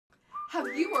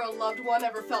Have you or a loved one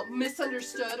ever felt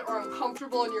misunderstood or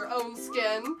uncomfortable in your own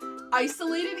skin?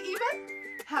 Isolated even?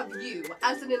 Have you,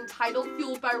 as an entitled,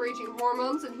 fueled by raging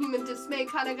hormones and human dismay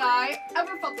kind of guy,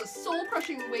 ever felt the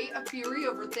soul-crushing weight of fury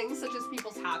over things such as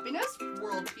people's happiness,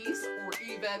 world peace, or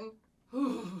even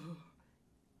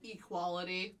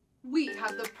equality? We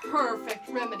have the perfect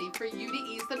remedy for you to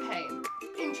ease the pain.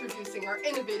 Introducing our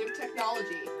innovative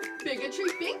technology, Bigotry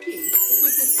Binky.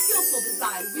 With this skillful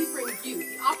design, we bring you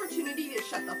the opportunity to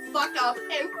shut the fuck up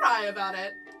and cry about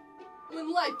it.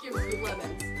 When life gives you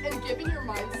lemons, and given your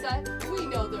mindset, we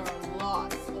know there are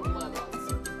lots of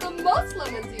lemons. The most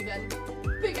lemons even.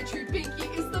 Bigotry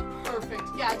Binky is the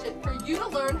perfect gadget for you to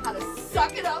learn how to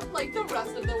suck it up like the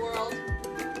rest of the world.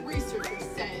 Researchers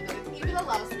say that it even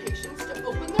allows patients to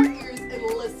open their ears and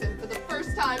listen for the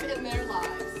first time in their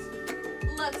lives.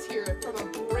 Let's hear it from a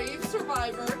brave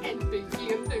survivor and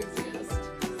Binky enthusiast.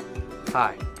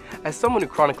 Hi. As someone who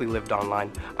chronically lived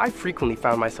online, I frequently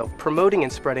found myself promoting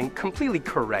and spreading completely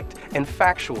correct and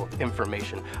factual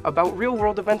information about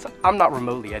real-world events I'm not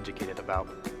remotely educated about.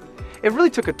 It really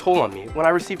took a toll on me when I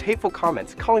received hateful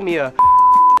comments calling me a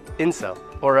incel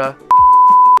or a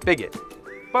bigot.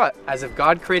 But as if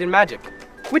God created magic,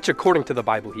 which according to the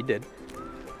Bible he did,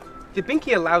 the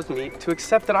Binky allows me to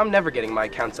accept that I'm never getting my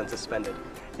accounts unsuspended,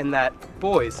 and that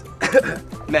boys,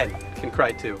 men, can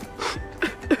cry too.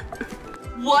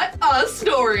 What a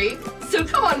story! So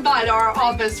come on by to our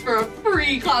office for a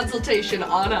free consultation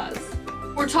on us.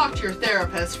 Or talk to your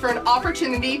therapist for an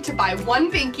opportunity to buy one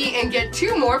Binky and get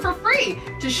 2 more for free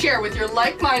to share with your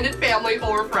like-minded family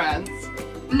or friends.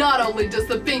 Not only does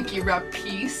the Binky rep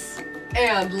peace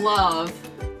and love,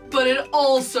 but it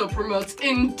also promotes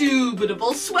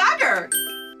indubitable swagger.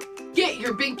 Get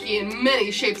your Binky in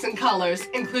many shapes and colors,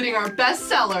 including our best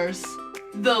sellers,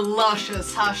 the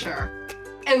Luscious Husher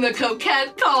and the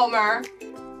Coquette Calmer.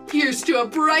 Here's to a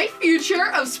bright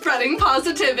future of spreading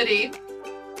positivity.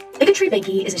 Bigotry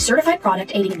Binky is a certified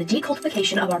product aiding in the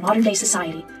decultification of our modern-day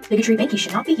society. Bigotry Binky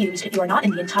should not be used if you are not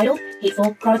in the entitled,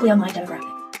 hateful, chronically online demographic.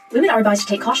 Women are advised to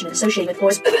take caution associated with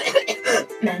boys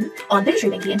men on Bigotry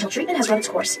Binky until treatment has run its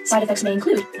course. Side effects may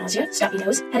include nausea, stuffy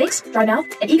nose, headaches, dry mouth,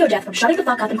 and ego death from shutting the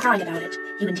fuck up and crying about it.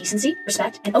 Human decency,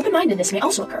 respect, and open-mindedness may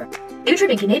also occur. Bigotry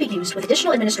Binky may be used with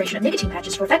additional administration of nicotine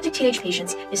patches for affected teenage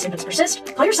patients. If symptoms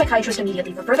persist, call your psychiatrist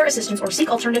immediately for further assistance or seek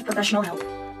alternative professional help.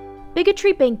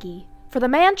 Bigotry Binky, for the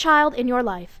man-child in your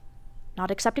life. Not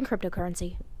accepting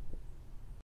cryptocurrency.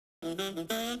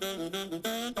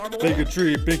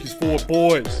 Bigotry Binky's for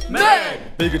boys. Men!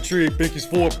 Bigotry Binky's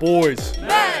for boys.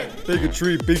 Men!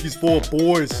 Bigotry Binky's for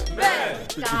boys. Men!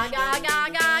 Ga ga ga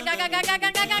ga ga ga ga ga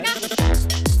ga ga ga.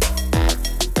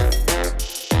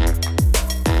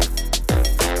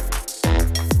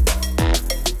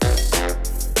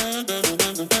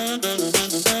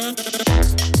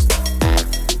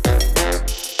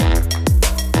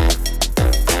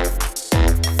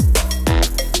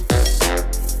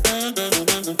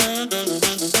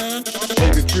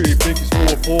 Bigotry Binky's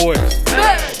for boys.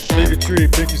 Men! Bigotry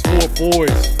Binky's for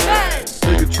boys. Men!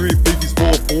 Bigotry Binky's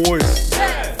for boys.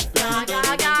 Men! Ga ga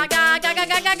ga ga ga ga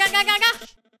ga ga ga ga ga.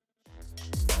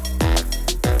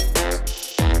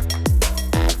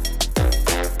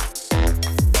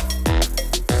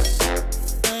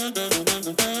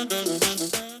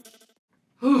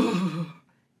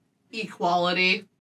 Equality.